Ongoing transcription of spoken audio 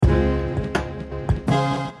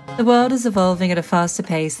The world is evolving at a faster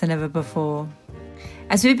pace than ever before.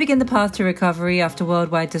 As we begin the path to recovery after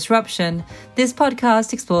worldwide disruption, this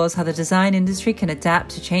podcast explores how the design industry can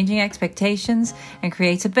adapt to changing expectations and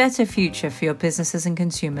create a better future for your businesses and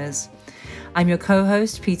consumers. I'm your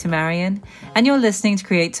co-host, Peter Marion, and you're listening to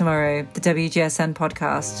Create Tomorrow, the WGSN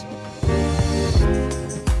podcast.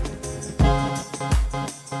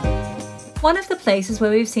 One of the places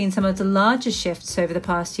where we've seen some of the largest shifts over the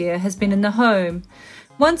past year has been in the home.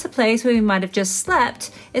 Once a place where we might have just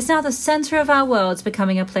slept, it's now the center of our worlds,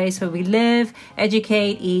 becoming a place where we live,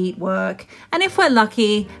 educate, eat, work, and if we're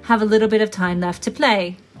lucky, have a little bit of time left to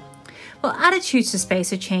play. Well, attitudes to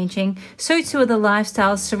space are changing, so too are the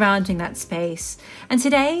lifestyles surrounding that space. And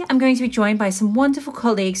today, I'm going to be joined by some wonderful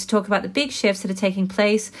colleagues to talk about the big shifts that are taking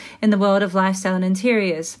place in the world of lifestyle and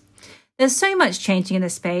interiors. There's so much changing in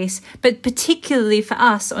this space, but particularly for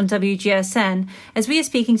us on WGSN, as we are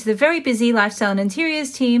speaking to the very busy Lifestyle and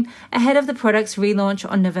Interiors team ahead of the product's relaunch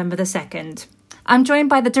on November the 2nd. I'm joined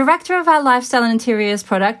by the director of our Lifestyle and Interiors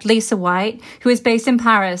product, Lisa White, who is based in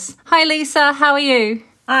Paris. Hi, Lisa. How are you?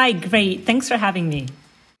 Hi, great. Thanks for having me.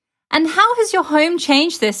 And how has your home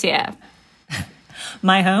changed this year?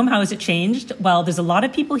 My home, how has it changed? Well, there's a lot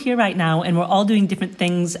of people here right now, and we're all doing different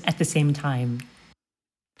things at the same time.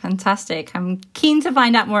 Fantastic. I'm keen to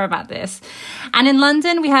find out more about this. And in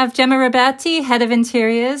London, we have Gemma Roberti, Head of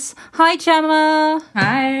Interiors. Hi, Gemma.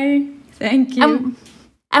 Hi. Thank you.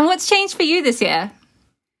 And what's changed for you this year?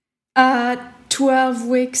 12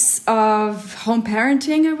 weeks of home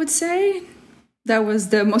parenting, I would say. That was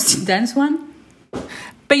the most intense one.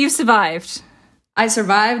 But you survived. I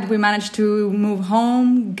survived. We managed to move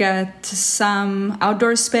home, get some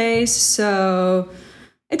outdoor space. So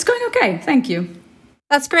it's going okay. Thank you.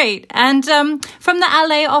 That's great. And from the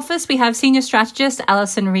LA office, we have senior strategist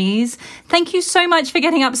Alison Rees. Thank you so much for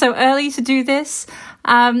getting up so early to do this.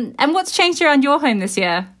 And what's changed around your home this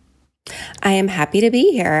year? I am happy to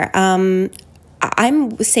be here. I'm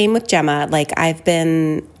same with Gemma. I've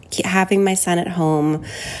been having my son at home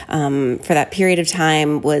for that period of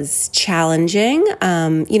time was challenging.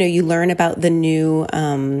 You learn about the new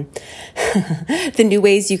the new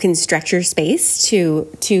ways you can stretch your space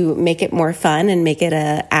to make it more fun and make it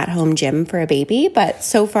a at-home gym for a baby. But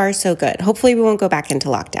so far, so good. Hopefully, we won't go back into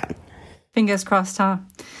lockdown. Fingers crossed, huh?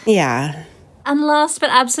 Yeah. And last but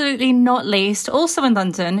absolutely not least, also in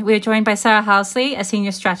London, we are joined by Sarah Housley, a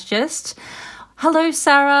senior strategist. Hello,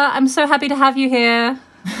 Sarah. I'm so happy to have you here.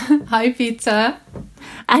 Hi, Peter.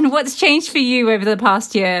 And what's changed for you over the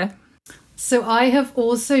past year? So I have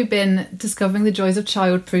also been discovering the joys of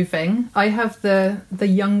childproofing. I have the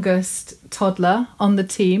youngest toddler on the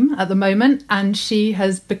team at the moment, and she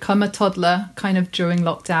has become a toddler kind of during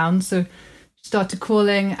lockdown. So she started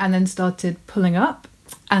crawling and then started pulling up.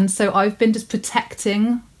 And so I've been just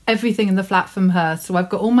protecting everything in the flat from her. So I've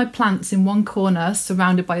got all my plants in one corner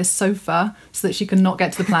surrounded by a sofa so that she can not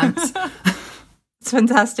get to the plants. It's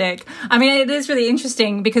fantastic. I mean, it is really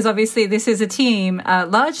interesting because obviously this is a team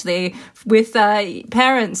largely with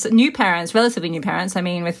parents, new parents, relatively new parents,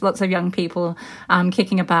 with lots of young people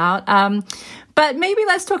kicking about. But maybe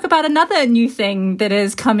let's talk about another new thing that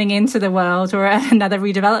is coming into the world or another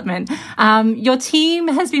redevelopment. Your team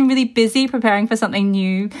has been really busy preparing for something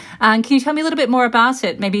new. Can you tell me a little bit more about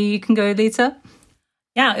it? Maybe you can go, Lisa.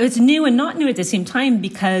 Yeah, it's new and not new at the same time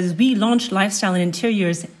because we launched Lifestyle and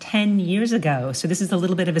Interiors 10 years ago. So this is a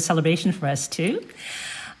little bit of a celebration for us too.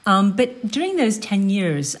 But during those 10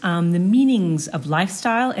 years, the meanings of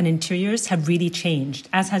lifestyle and interiors have really changed,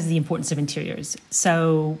 as has the importance of interiors.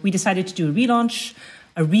 So we decided to do a relaunch,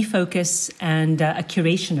 a refocus, and a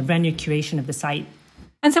curation, a brand new curation of the site.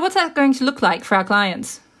 And so what's that going to look like for our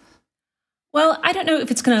clients? Well, I don't know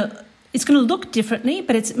if it's going to look differently,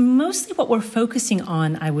 but it's mostly what we're focusing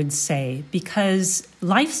on, I would say, because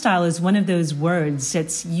lifestyle is one of those words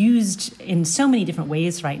that's used in so many different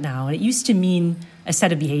ways right now. It used to mean a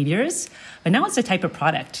set of behaviors, but now it's a type of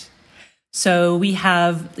product. So we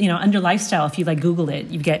have, under lifestyle, if you Google it,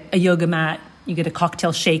 you get a yoga mat, you get a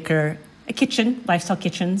cocktail shaker, a kitchen, lifestyle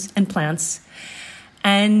kitchens, and plants.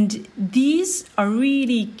 And these are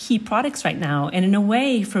really key products right now. And in a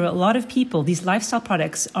way, for a lot of people, these lifestyle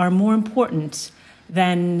products are more important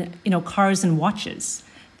than, cars and watches.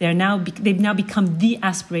 They've now become the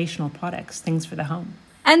aspirational products, things for the home.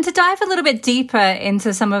 And to dive a little bit deeper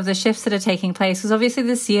into some of the shifts that are taking place, because obviously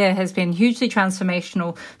this year has been hugely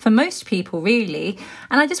transformational for most people, really.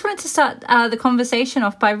 And I just wanted to start the conversation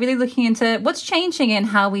off by really looking into what's changing in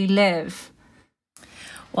how we live.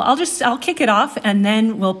 Well, I'll kick it off and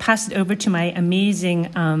then we'll pass it over to my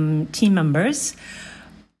amazing team members.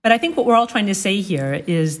 But I think what we're all trying to say here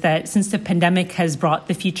is that since the pandemic has brought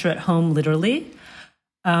the future at home literally,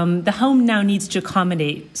 the home now needs to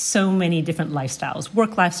accommodate so many different lifestyles,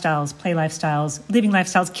 work lifestyles, play lifestyles, living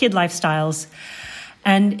lifestyles, kid lifestyles.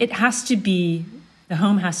 And the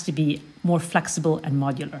home has to be more flexible and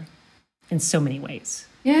modular in so many ways.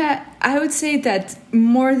 Yeah, I would say that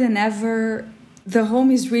more than ever, the home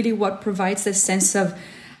is really what provides a sense of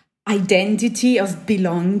identity, of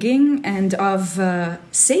belonging, and of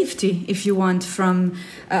safety, if you want, from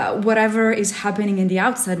whatever is happening in the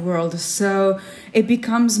outside world. So it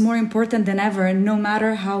becomes more important than ever, no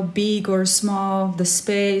matter how big or small the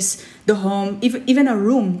space, the home, even a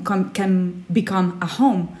room can become a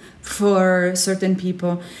home for certain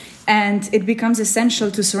people. And it becomes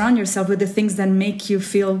essential to surround yourself with the things that make you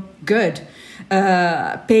feel good,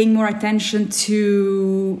 paying more attention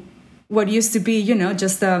to what used to be,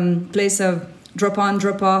 just a place of drop on,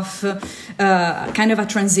 drop off, kind of a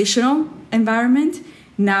transitional environment.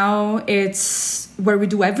 Now it's where we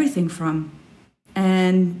do everything from.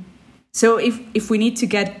 And so if we need to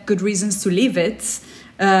get good reasons to leave it,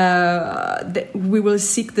 we will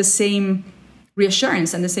seek the same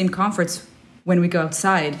reassurance and the same comforts when we go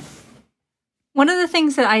outside. One of the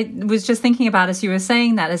things that I was just thinking about as you were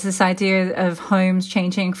saying that is this idea of homes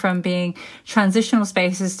changing from being transitional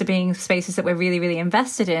spaces to being spaces that we're really, really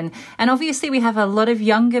invested in. And obviously we have a lot of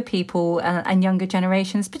younger people and younger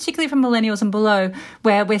generations, particularly from millennials and below,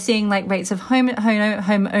 where we're seeing like rates of home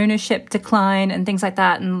ownership decline and things like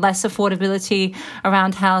that, and less affordability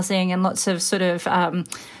around housing, and lots of sort of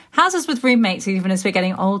houses with roommates even as we're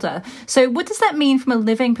getting older. So what does that mean from a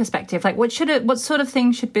living perspective? Like what sort of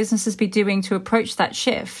things should businesses be doing to approach that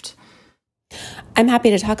shift? I'm happy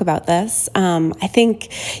to talk about this. I think,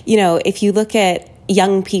 if you look at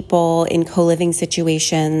young people in co-living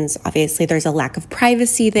situations, obviously there's a lack of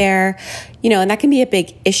privacy there, and that can be a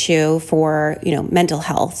big issue for, mental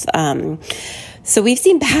health. So we've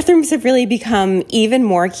seen bathrooms have really become even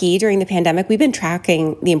more key during the pandemic. We've been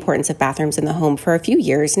tracking the importance of bathrooms in the home for a few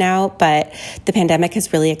years now, but the pandemic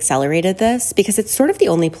has really accelerated this because it's sort of the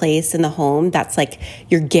only place in the home that's like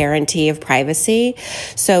your guarantee of privacy.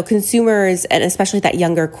 So consumers, and especially that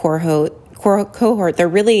younger cohort, they're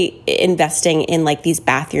really investing in like these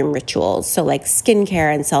bathroom rituals. So like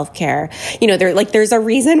skincare and self-care, they're like, there's a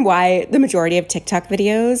reason why the majority of TikTok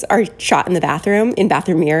videos are shot in the bathroom, in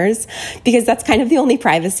bathroom mirrors, because that's kind of the only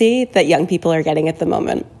privacy that young people are getting at the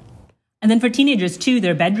moment. And then for teenagers too,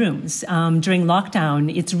 their bedrooms. During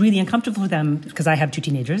lockdown, it's really uncomfortable for them, because I have two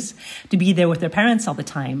teenagers, to be there with their parents all the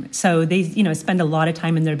time. So they, spend a lot of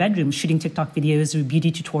time in their bedrooms shooting TikTok videos or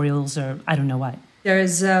beauty tutorials or I don't know what.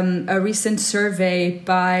 There's a recent survey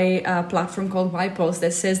by a platform called YPulse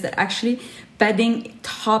that says that actually bedding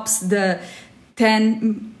tops the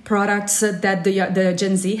 10 products that the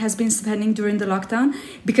Gen Z has been spending during the lockdown,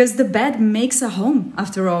 because the bed makes a home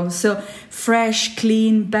after all. So fresh,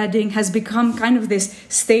 clean bedding has become kind of this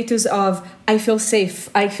status of I feel safe,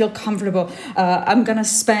 I feel comfortable. I'm gonna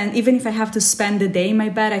spend, even if I have to spend the day in my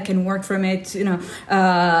bed, I can work from it.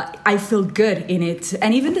 I feel good in it.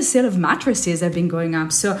 And even the sale of mattresses have been going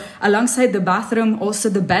up. So alongside the bathroom, also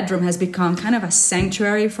the bedroom has become kind of a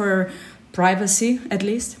sanctuary for privacy, at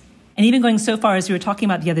least. And even going so far as we were talking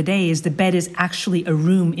about the other day, is the bed is actually a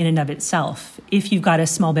room in and of itself. If you've got a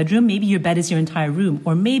small bedroom, maybe your bed is your entire room.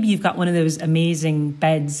 Or maybe you've got one of those amazing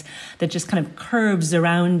beds that just kind of curves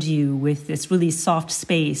around you with this really soft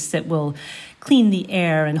space that will clean the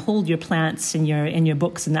air and hold your plants and your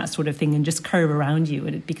books and that sort of thing, and just curve around you.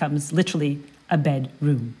 And it becomes literally a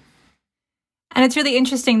bedroom. And it's really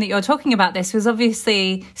interesting that you're talking about this, because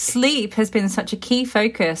obviously sleep has been such a key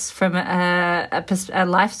focus from a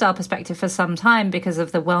lifestyle perspective for some time because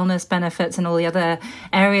of the wellness benefits and all the other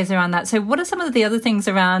areas around that. So what are some of the other things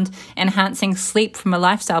around enhancing sleep from a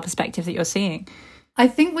lifestyle perspective that you're seeing? I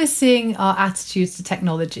think we're seeing our attitudes to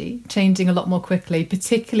technology changing a lot more quickly,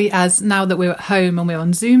 particularly as now that we're at home and we're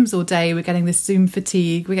on Zooms all day, we're getting this Zoom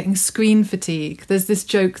fatigue, we're getting screen fatigue. There's this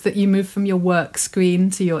joke that you move from your work screen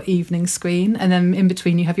to your evening screen, and then in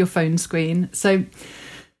between you have your phone screen. So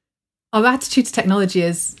our attitude to technology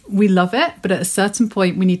is we love it, but at a certain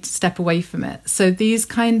point we need to step away from it. So these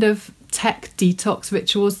kind of tech detox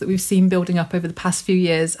rituals that we've seen building up over the past few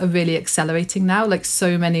years are really accelerating now, like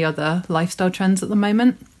so many other lifestyle trends at the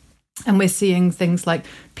moment. And we're seeing things like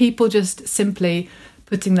people just simply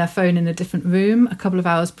putting their phone in a different room a couple of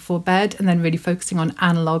hours before bed and then really focusing on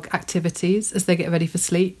analog activities as they get ready for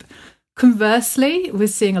sleep. Conversely, we're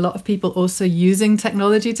seeing a lot of people also using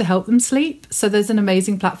technology to help them sleep. So there's an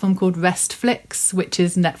amazing platform called Restflix, which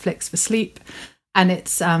is Netflix for sleep. and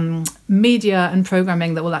it's media and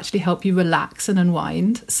programming that will actually help you relax and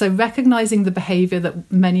unwind. So recognizing the behavior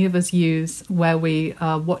that many of us use where we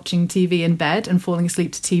are watching TV in bed and falling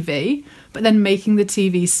asleep to TV, but then making the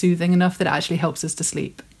TV soothing enough that it actually helps us to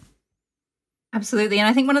sleep. Absolutely. And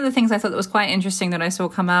I think one of the things I thought that was quite interesting that I saw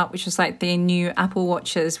come out, which was like the new Apple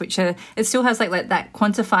Watches, which it still has like that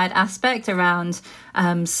quantified aspect around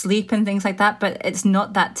sleep and things like that, but it's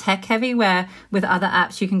not that tech heavy, where with other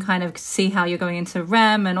apps you can kind of see how you're going into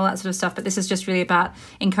REM and all that sort of stuff. But this is just really about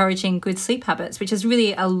encouraging good sleep habits, which is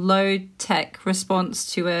really a low tech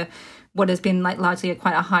response to what has been like largely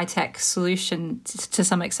quite a high tech solution to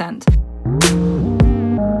some extent.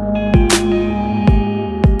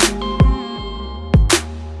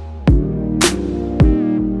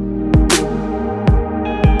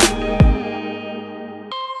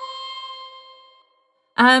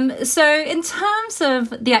 So in terms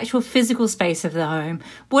of the actual physical space of the home,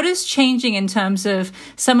 what is changing in terms of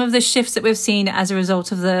some of the shifts that we've seen as a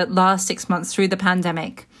result of the last 6 months through the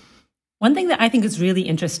pandemic? One thing that I think is really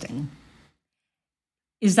interesting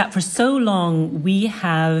is that for so long we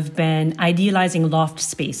have been idealizing loft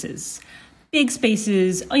spaces, big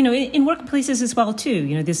spaces, in workplaces as well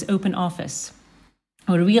too, this open office.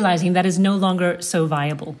 We're realizing that is no longer so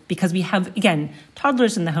viable because we have, again,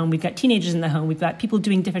 toddlers in the home, we've got teenagers in the home, we've got people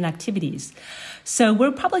doing different activities. So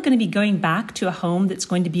we're probably going to be going back to a home that's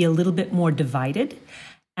going to be a little bit more divided.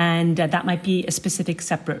 And that might be a specific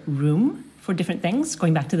separate room for different things,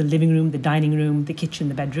 going back to the living room, the dining room, the kitchen,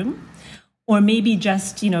 the bedroom. Or maybe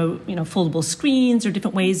just, foldable screens or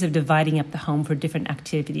different ways of dividing up the home for different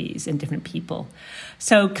activities and different people.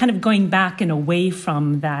 So kind of going back and away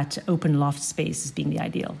from that open loft space as being the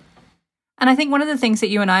ideal. And I think one of the things that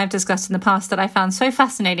you and I have discussed in the past that I found so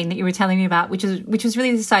fascinating that you were telling me about, which was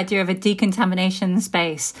really this idea of a decontamination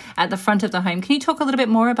space at the front of the home. Can you talk a little bit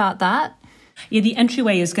more about that? Yeah, the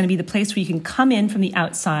entryway is going to be the place where you can come in from the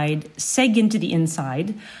outside, seg into the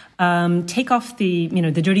inside, take off the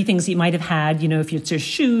dirty things that you might have had, if it's your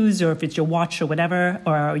shoes or if it's your watch or whatever,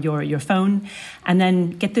 or your phone, and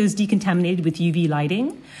then get those decontaminated with UV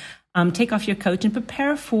lighting. Take off your coat and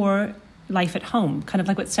prepare for life at home. Kind of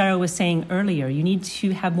like what Sarah was saying earlier, you need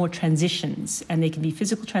to have more transitions, and they can be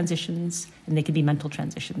physical transitions and they can be mental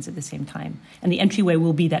transitions at the same time. And the entryway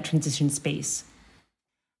will be that transition space.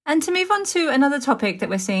 And to move on to another topic that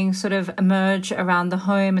we're seeing sort of emerge around the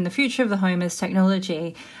home and the future of the home is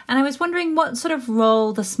technology. And I was wondering what sort of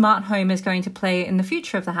role the smart home is going to play in the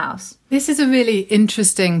future of the house. This is a really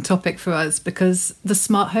interesting topic for us because the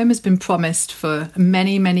smart home has been promised for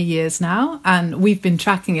many, many years now, and we've been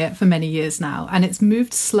tracking it for many years now. And it's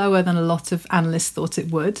moved slower than a lot of analysts thought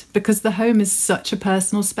it would because the home is such a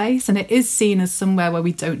personal space, and it is seen as somewhere where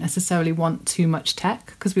we don't necessarily want too much tech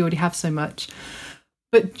because we already have so much.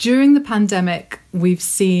 But during the pandemic, we've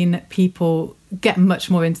seen people get much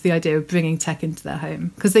more into the idea of bringing tech into their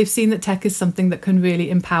home because they've seen that tech is something that can really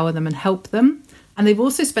empower them and help them. And they've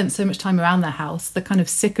also spent so much time around their house, they're kind of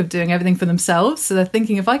sick of doing everything for themselves. So they're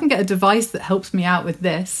thinking, if I can get a device that helps me out with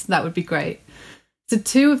this, that would be great. So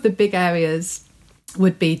two of the big areas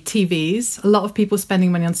would be TVs. A lot of people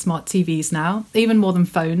spending money on smart TVs now, even more than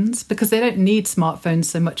phones, because they don't need smartphones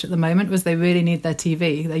so much at the moment, whereas they really need their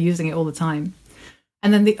TV. They're using it all the time.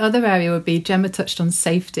 And then the other area would be, Gemma touched on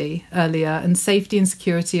safety earlier, and safety and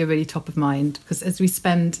security are really top of mind because as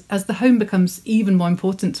the home becomes even more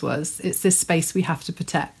important to us, it's this space we have to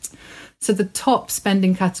protect. So the top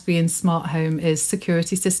spending category in smart home is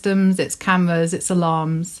security systems, it's cameras, it's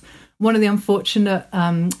alarms. One of the unfortunate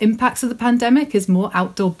impacts of the pandemic is more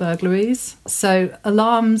outdoor burglaries. So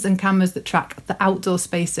alarms and cameras that track the outdoor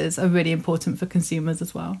spaces are really important for consumers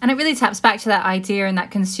as well. And it really taps back to that idea and that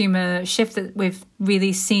consumer shift that we've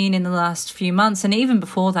really seen in the last few months, and even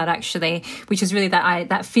before that, actually, which is really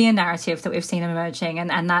that fear narrative that we've seen emerging,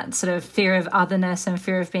 and that sort of fear of otherness and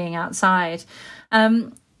fear of being outside.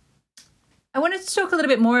 I wanted to talk a little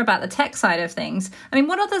bit more about the tech side of things. I mean,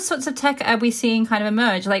 what other sorts of tech are we seeing kind of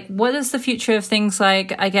emerge? Like, what is the future of things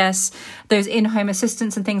like, I guess, those in-home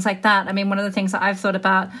assistants and things like that? I mean, one of the things that I've thought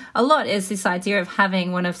about a lot is this idea of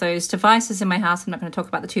having one of those devices in my house. I'm not going to talk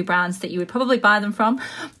about the two brands that you would probably buy them from,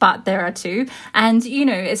 but there are two. And,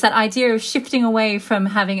 it's that idea of shifting away from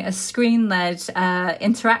having a screen-led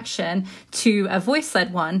interaction to a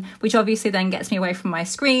voice-led one, which obviously then gets me away from my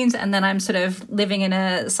screens. And then I'm sort of living in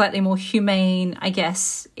a slightly more humane, I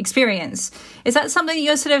guess, experience. Is that something that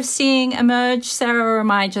you're sort of seeing emerge, Sarah, or am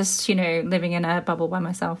I just, living in a bubble by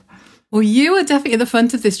myself? Well, you are definitely at the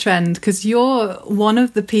front of this trend because you're one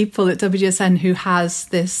of the people at WGSN who has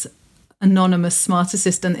this anonymous smart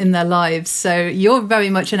assistant in their lives. So you're very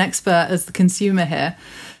much an expert as the consumer here.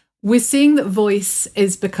 We're seeing that voice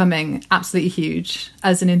is becoming absolutely huge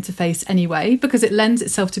as an interface anyway, because it lends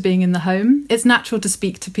itself to being in the home. It's natural to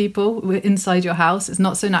speak to people inside your house. It's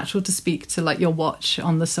not so natural to speak to like your watch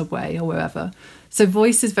on the subway or wherever. So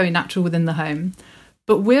voice is very natural within the home.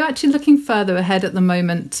 But we're actually looking further ahead at the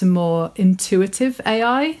moment to more intuitive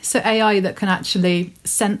AI. So AI that can actually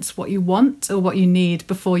sense what you want or what you need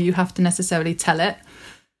before you have to necessarily tell it.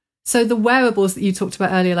 So the wearables that you talked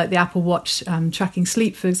about earlier, like the Apple Watch tracking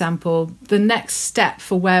sleep, for example, the next step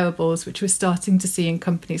for wearables, which we're starting to see in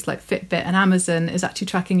companies like Fitbit and Amazon, is actually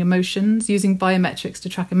tracking emotions, using biometrics to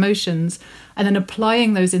track emotions, and then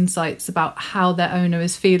applying those insights about how their owner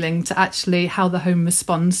is feeling to actually how the home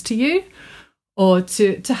responds to you, or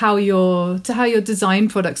to how your design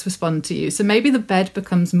products respond to you. So maybe the bed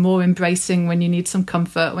becomes more embracing when you need some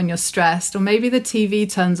comfort, when you're stressed, or maybe the TV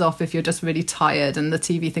turns off if you're just really tired and the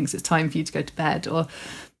TV thinks it's time for you to go to bed. Or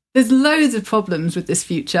there's loads of problems with this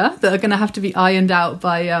future that are going to have to be ironed out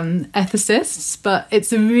by ethicists, but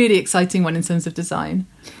it's a really exciting one in terms of design.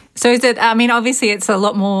 So is it, I mean, obviously it's a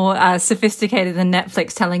lot more sophisticated than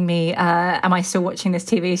Netflix telling me, am I still watching this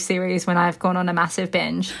TV series when I've gone on a massive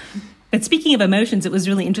binge? But speaking of emotions, it was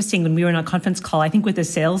really interesting when we were in a conference call, I think with the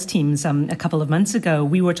sales teams a couple of months ago,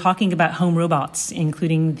 we were talking about home robots,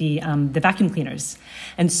 including the vacuum cleaners.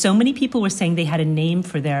 And so many people were saying they had a name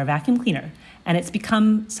for their vacuum cleaner, and it's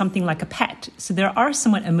become something like a pet. So there are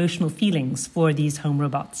somewhat emotional feelings for these home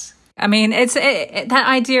robots. I mean, that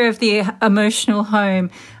idea of the emotional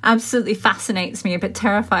home absolutely fascinates me, but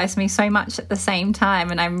terrifies me so much at the same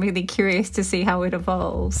time. And I'm really curious to see how it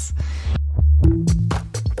evolves.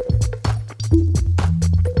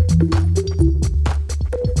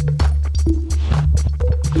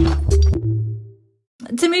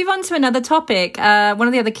 To move on to another topic, one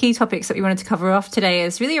of the other key topics that we wanted to cover off today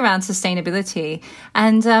is really around sustainability.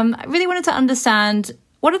 And I really wanted to understand,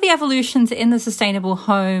 what are the evolutions in the sustainable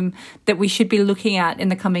home that we should be looking at in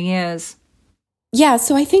the coming years? Yeah,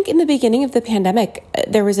 so I think in the beginning of the pandemic,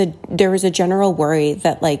 there was a general worry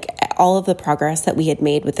that like all of the progress that we had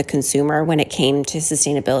made with the consumer when it came to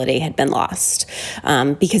sustainability had been lost,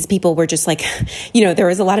 because people were just like, there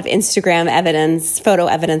was a lot of Instagram evidence, photo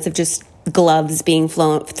evidence of just gloves being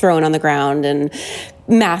thrown on the ground and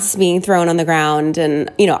masks being thrown on the ground.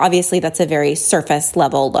 And, obviously that's a very surface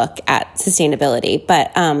level look at sustainability.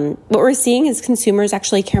 But what we're seeing is consumers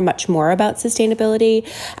actually care much more about sustainability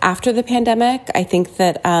after the pandemic. I think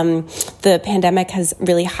that the pandemic has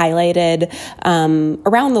really highlighted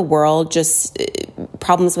around the world just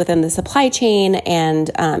problems within the supply chain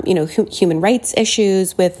and, human rights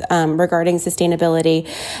issues with regarding sustainability.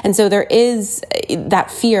 And so there is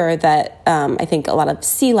that fear that I think a lot of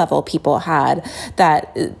C-level people had, that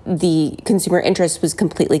the consumer interest was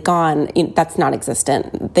completely gone. That's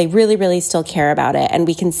non-existent. They really, really still care about it. And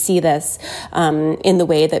we can see this in the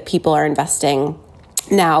way that people are investing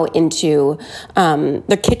now into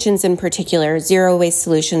their kitchens, in particular, zero waste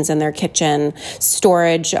solutions in their kitchen,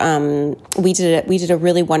 storage. We did a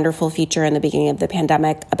really wonderful feature in the beginning of the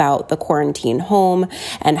pandemic about the quarantine home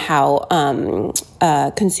and how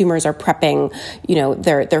consumers are prepping,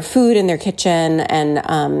 their food in their kitchen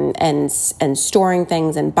and storing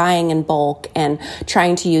things and buying in bulk and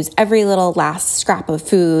trying to use every little last scrap of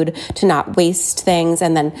food to not waste things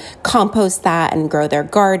and then compost that and grow their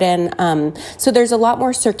garden. So there's a lot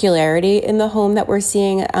more circularity in the home that we're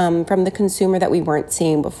seeing from the consumer that we weren't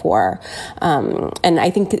seeing before. And I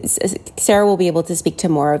think Sarah will be able to speak to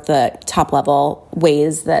more of the top level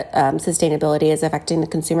ways that sustainability is affecting the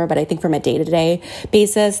consumer. But I think from a day-to-day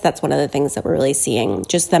basis, that's one of the things that we're really seeing,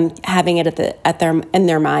 just them having it in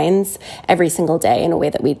their minds every single day in a way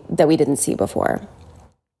that we didn't see before.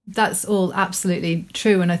 That's all absolutely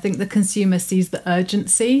true. And I think the consumer sees the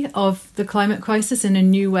urgency of the climate crisis in a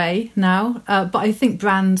new way now. But I think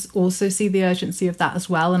brands also see the urgency of that as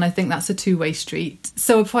well. And I think that's a two-way street.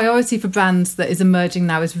 So a priority for brands that is emerging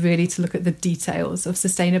now is really to look at the details of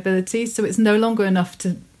sustainability. So it's no longer enough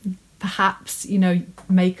to perhaps,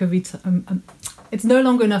 make it's no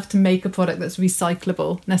longer enough to make a product that's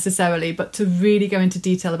recyclable necessarily, but to really go into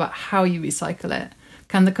detail about how you recycle it.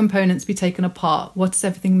 Can the components be taken apart? What's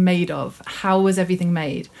everything made of? How was everything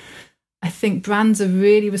made? I think brands are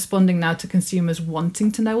really responding now to consumers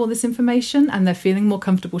wanting to know all this information, and they're feeling more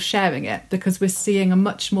comfortable sharing it because we're seeing a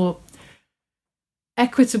much more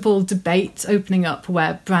equitable debate opening up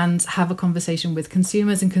where brands have a conversation with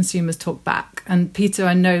consumers and consumers talk back. And Peter,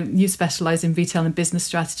 I know you specialize in retail and business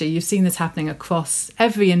strategy. You've seen this happening across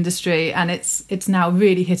every industry, and it's now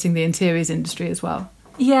really hitting the interiors industry as well.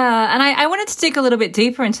 Yeah, and I wanted to dig a little bit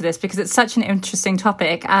deeper into this because it's such an interesting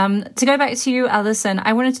topic. To go back to you, Alison,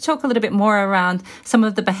 I wanted to talk a little bit more around some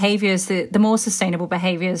of the behaviors, the more sustainable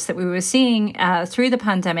behaviors that we were seeing through the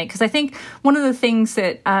pandemic. Because I think one of the things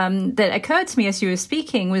that that occurred to me as you were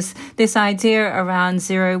speaking was this idea around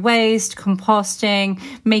zero waste, composting,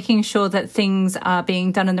 making sure that things are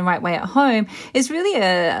being done in the right way at home is really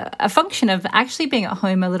a function of actually being at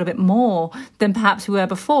home a little bit more than perhaps we were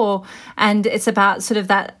before. And it's about sort of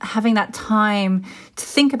that having that time to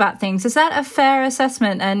think about things. Is that a fair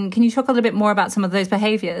assessment? And can you talk a little bit more about some of those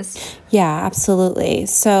behaviors? Yeah, absolutely.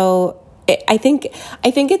 So I think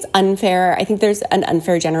it's unfair. I think there's an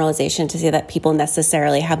unfair generalization to say that people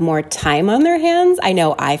necessarily have more time on their hands. I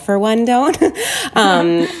know I, for one, don't.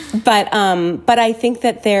 But I think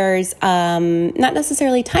that there's not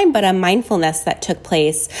necessarily time, but a mindfulness that took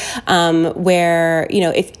place where, you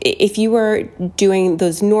know, if you were doing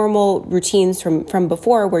those normal routines from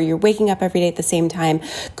before, where you're waking up every day at the same time,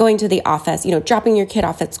 going to the office, you know, dropping your kid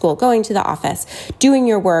off at school, going to the office, doing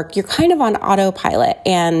your work, you're kind of on autopilot.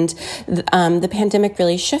 And the pandemic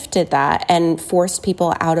really shifted that and forced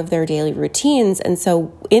people out of their daily routines. And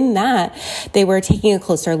so in that, they were taking a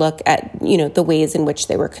closer look at, you know, the ways in which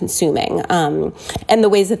they were consuming and the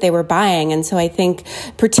ways that they were buying. And so I think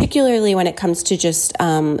particularly when it comes to just,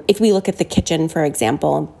 if we look at the kitchen, for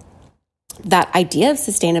example, that idea of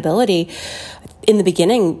sustainability in the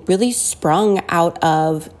beginning really sprung out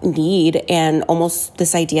of need and almost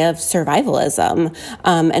this idea of survivalism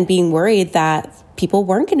and being worried that people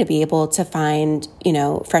weren't going to be able to find, you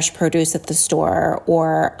know, fresh produce at the store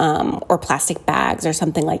or plastic bags or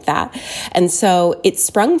something like that. And so it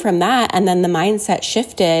sprung from that. And then the mindset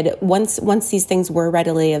shifted once these things were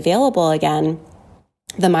readily available again.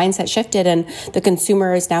 The mindset shifted and the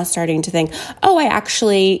consumer is now starting to think, oh,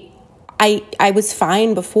 I was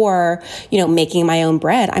fine before, you know, making my own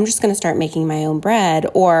bread. I'm just going to start making my own bread.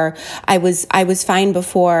 Or I was fine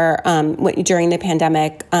before, during the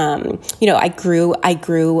pandemic, you know, I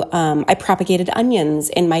propagated onions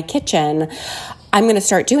in my kitchen. I'm going to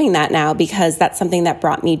start doing that now because that's something that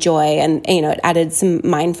brought me joy and, you know, it added some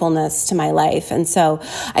mindfulness to my life. And so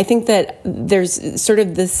I think that there's sort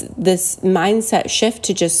of this mindset shift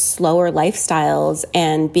to just slower lifestyles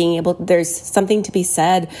and being able, there's something to be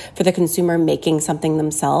said for the consumer making something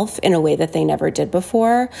themselves in a way that they never did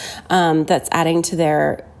before. That's adding to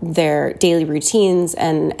their daily routines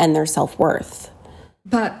and their self-worth.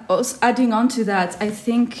 But also adding on to that, I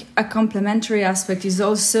think a complementary aspect is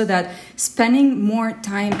also that spending more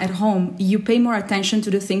time at home, you pay more attention to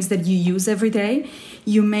the things that you use every day.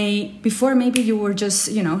 Before maybe you were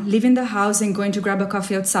just, you know, leaving the house and going to grab a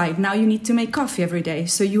coffee outside. Now you need to make coffee every day.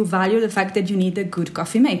 So you value the fact that you need a good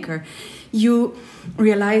coffee maker. You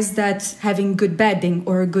realize that having good bedding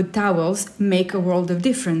or good towels make a world of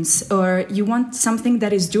difference. Or you want something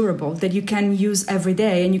that is durable, that you can use every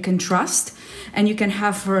day and you can trust and you can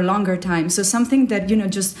have for a longer time. So something that, you know,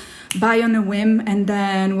 just buy on a whim and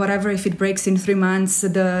then whatever, if it breaks in 3 months,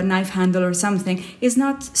 the knife handle or something, is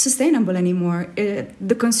not sustainable anymore.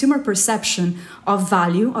 The consumer perception of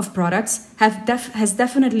value of products has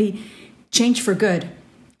definitely changed for good.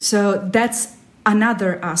 So that's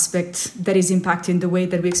another aspect that is impacting the way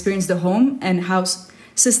that we experience the home and how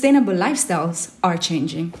sustainable lifestyles are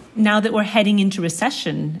changing. Now that we're heading into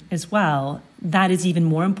recession as well, that is even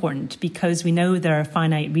more important because we know there are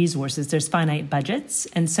finite resources, there's finite budgets.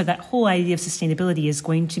 And so that whole idea of sustainability is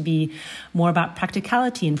going to be more about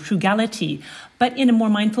practicality and frugality, but in a more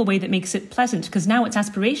mindful way that makes it pleasant because now it's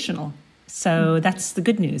aspirational. So that's the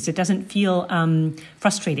good news. It doesn't feel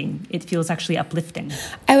frustrating. It feels actually uplifting.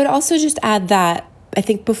 I would also just add that I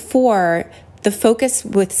think before, the focus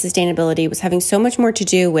with sustainability was having so much more to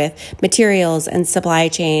do with materials and supply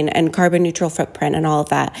chain and carbon neutral footprint and all of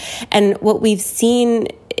that. And what we've seen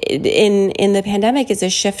in the pandemic is a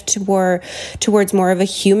shift towards more of a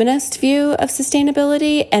humanist view of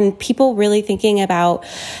sustainability and people really thinking about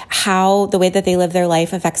how the way that they live their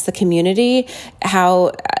life affects the community,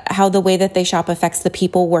 how the way that they shop affects the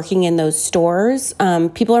people working in those stores.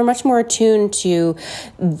 People are much more attuned to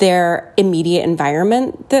their immediate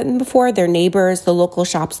environment than before, their neighbors, the local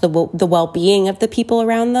shops, the well-being of the people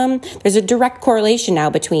around them. There's a direct correlation now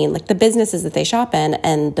between like the businesses that they shop in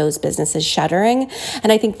and those businesses shuttering.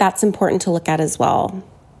 And I think that's important to look at as well.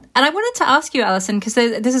 And I wanted to ask you, Alison, because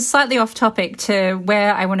this is slightly off topic to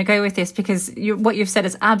where I want to go with this, because what you've said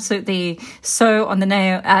is absolutely so on the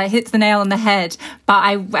nail, hits the nail on the head. But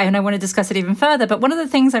I want to discuss it even further. But one of the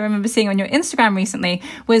things I remember seeing on your Instagram recently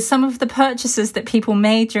was some of the purchases that people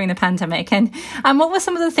made during the pandemic. And what were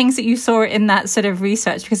some of the things that you saw in that sort of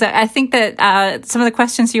research? Because I think that some of the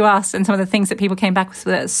questions you asked and some of the things that people came back with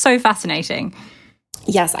were so fascinating.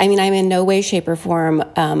 Yes. I mean, I'm in no way, shape, or form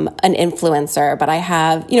an influencer, but I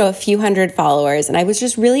have, a few hundred followers. And I was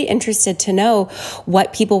just really interested to know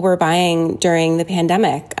what people were buying during the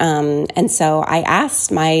pandemic. And so I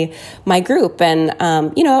asked my group, and,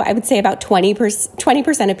 I would say about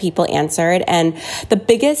 20% of people answered. And the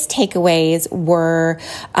biggest takeaways were,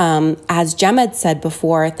 as Gemma had said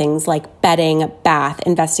before, things like bedding, bath,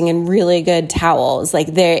 investing in really good towels.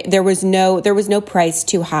 Like there was no price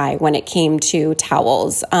too high when it came to towels.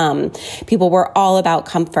 People were all about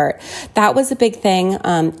comfort. That was a big thing.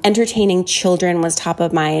 Entertaining children was top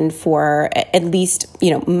of mind for at least,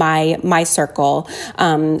 my circle.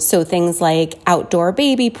 So things like outdoor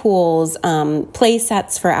baby pools, play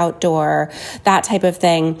sets for outdoor, that type of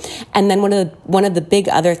thing. And then one of the big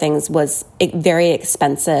other things was very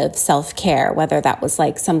expensive self-care, whether that was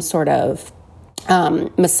like some sort of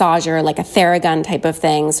massager, like a Theragun type of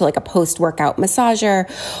thing. So like a post-workout massager,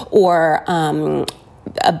 or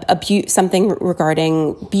something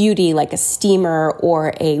regarding beauty, like a steamer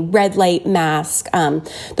or a red light mask.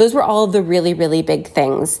 Those were all the really, really big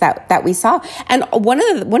things that we saw. And one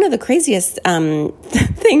of the craziest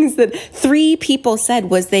things that 3 people said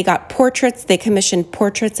was they commissioned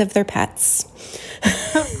portraits of their pets.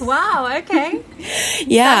 Wow. Okay.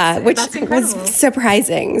 Yeah, which that's was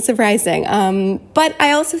surprising. But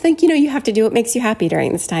I also think, you have to do what makes you happy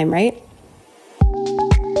during this time, right?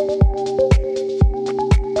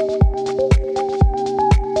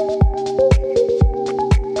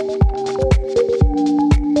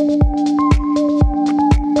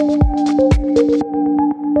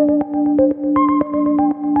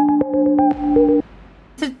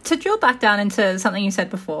 To drill back down into something you said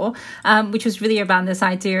before, which was really around this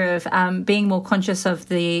idea of being more conscious of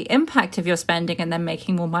the impact of your spending and then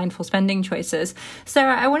making more mindful spending choices.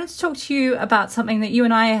 Sarah, I wanted to talk to you about something that you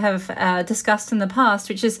and I have discussed in the past,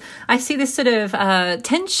 which is I see this sort of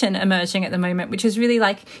tension emerging at the moment, which is really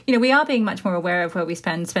like, we are being much more aware of where we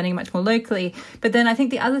spending much more locally. But then I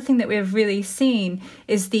think the other thing that we've really seen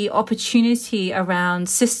is the opportunity around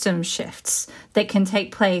system shifts that can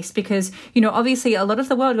take place because, obviously a lot of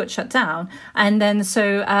the world got shut down. And then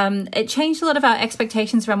so it changed a lot of our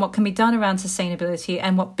expectations around what can be done around sustainability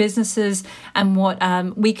and what businesses and what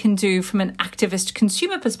we can do from an activist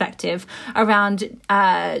consumer perspective around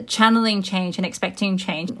channeling change and expecting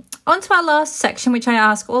change. On to our last section, which I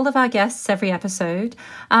ask all of our guests every episode.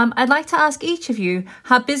 I'd like to ask each of you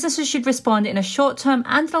how businesses should respond in a short-term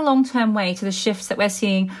and in a long-term way to the shifts that we're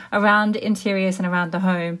seeing around interiors and around the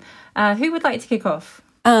home. Who would like to kick off?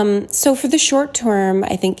 So for the short term,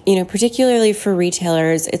 I think, particularly for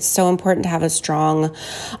retailers, it's so important to have a strong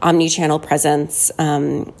omni-channel presence.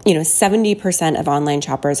 70% of online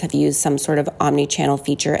shoppers have used some sort of omni-channel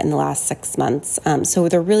feature in the last 6 months. So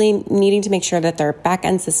they're really needing to make sure that their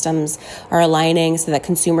back-end systems are aligning so that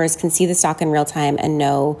consumers can see the stock in real time and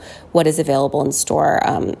know what is available in store.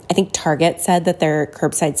 I think Target said that their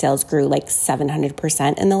curbside sales grew like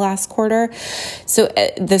 700% in the last quarter. So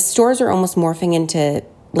the stores are almost morphing into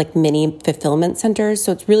like mini fulfillment centers.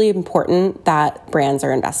 So it's really important that brands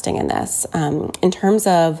are investing in this. In terms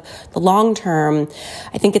of the long term,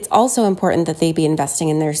 I think it's also important that they be investing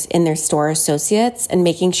in their store associates and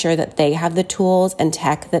making sure that they have the tools and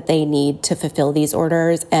tech that they need to fulfill these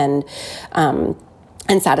orders and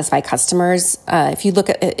satisfy customers.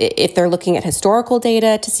 If they're looking at historical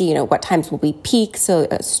data to see, what times will we peak, so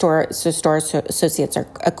store associates are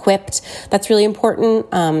equipped. That's really important.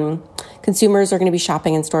 Consumers are going to be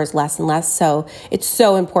shopping in stores less and less, so it's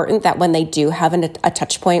so important that when they do have a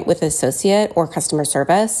touch point with associate or customer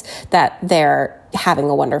service, that they're having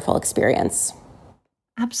a wonderful experience.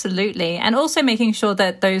 Absolutely. And also making sure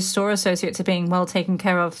that those store associates are being well taken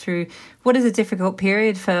care of through what is a difficult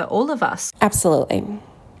period for all of us. Absolutely.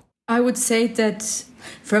 I would say that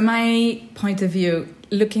from my point of view,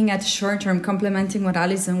 looking at short-term, complementing what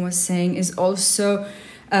Alison was saying, is also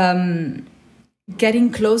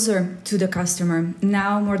getting closer to the customer.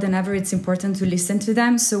 Now more than ever, it's important to listen to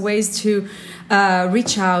them. So ways to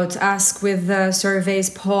reach out, ask with surveys,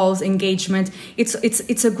 polls, engagement.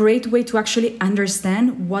 It's a great way to actually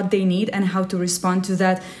understand what they need and how to respond to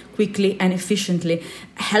that quickly and efficiently,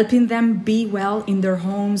 helping them be well in their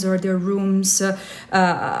homes or their rooms.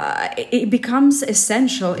 It becomes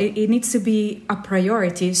essential. It needs to be a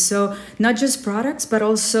priority. So not just products, but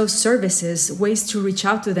also services, ways to reach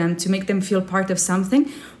out to them, to make them feel part of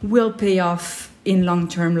something, will pay off in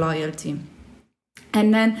long-term loyalty.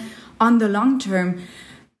 And then on the long term,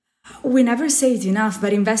 we never say it enough,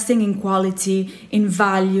 but investing in quality, in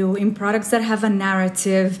value, in products that have a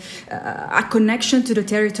narrative, a connection to the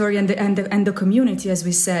territory and the community, as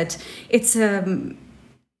we said. It's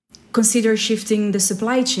consider shifting the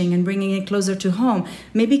supply chain and bringing it closer to home.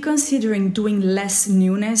 Maybe considering doing less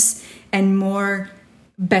newness and more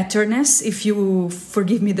betterness, if you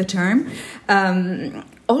forgive me the term.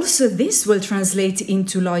 Also, this will translate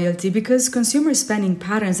into loyalty because consumer spending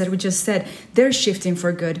patterns that we just said, they're shifting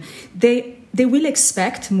for good. They will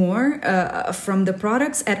expect more from the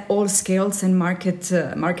products at all scales and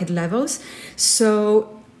market levels.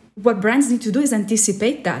 So what brands need to do is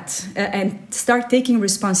anticipate that and start taking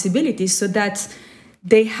responsibility so that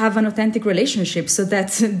they have an authentic relationship, so that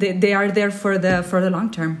they are there for the long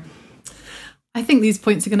term. I think these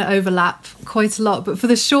points are going to overlap quite a lot, but for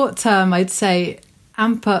the short term, I'd say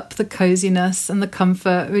amp up the coziness and the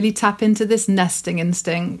comfort, really tap into this nesting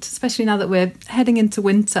instinct, especially now that we're heading into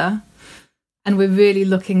winter and we're really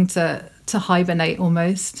looking to hibernate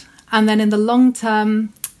almost. And then in the long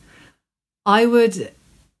term, I would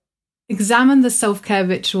examine the self-care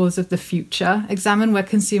rituals of the future, examine where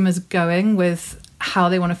consumers are going with how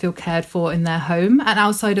they want to feel cared for in their home and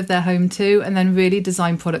outside of their home too, and then really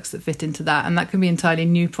design products that fit into that. And that can be entirely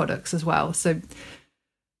new products as well. So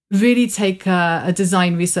really take a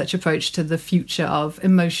design research approach to the future of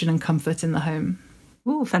emotion and comfort in the home.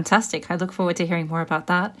 Ooh, fantastic. I look forward to hearing more about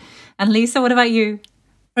that. And Lisa, what about you?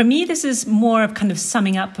 For me, this is more of kind of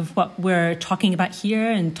summing up of what we're talking about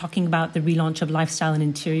here and talking about the relaunch of lifestyle and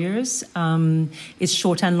interiors. It's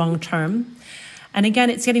short and long term. And again,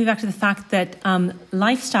 it's getting back to the fact that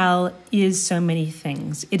lifestyle is so many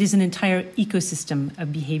things. It is an entire ecosystem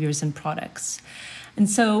of behaviors and products. And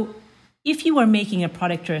so if you are making a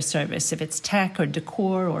product or a service, if it's tech or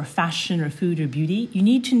decor or fashion or food or beauty, you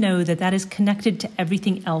need to know that that is connected to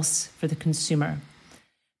everything else for the consumer.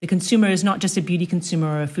 The consumer is not just a beauty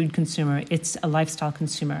consumer or a food consumer, it's a lifestyle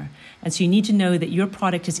consumer. And so you need to know that your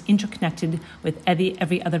product is interconnected with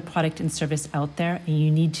every other product and service out there, and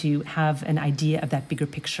you need to have an idea of that bigger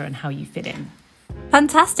picture and how you fit in.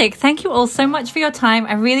 Fantastic. Thank you all so much for your time.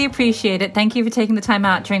 I really appreciate it. Thank you for taking the time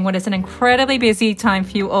out during what is an incredibly busy time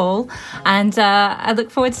for you all. And I look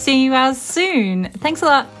forward to seeing you guys soon. Thanks a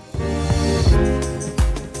lot.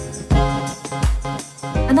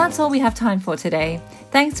 And that's all we have time for today.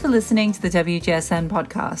 Thanks for listening to the WGSN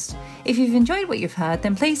podcast. If you've enjoyed what you've heard,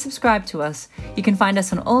 then please subscribe to us. You can find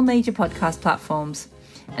us on all major podcast platforms.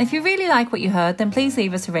 And if you really like what you heard, then please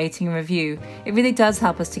leave us a rating and review. It really does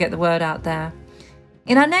help us to get the word out there.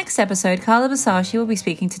 In our next episode, Carla Basashi will be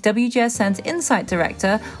speaking to WGSN's Insight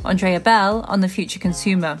Director, Andrea Bell, on the future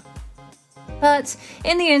consumer. But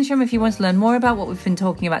in the interim, if you want to learn more about what we've been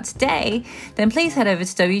talking about today, then please head over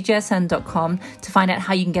to WGSN.com to find out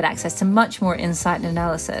how you can get access to much more insight and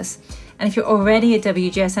analysis. And if you're already a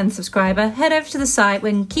WGSN subscriber, head over to the site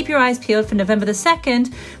and keep your eyes peeled for November the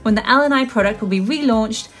 2nd, when the L&I product will be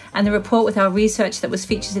relaunched and the report with our research that was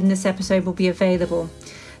featured in this episode will be available.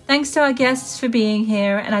 Thanks to our guests for being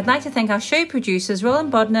here, and I'd like to thank our show producers,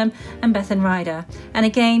 Roland Bodnam and Bethan Ryder. And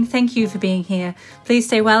again, thank you for being here. Please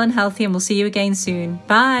stay well and healthy, and we'll see you again soon.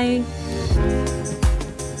 Bye!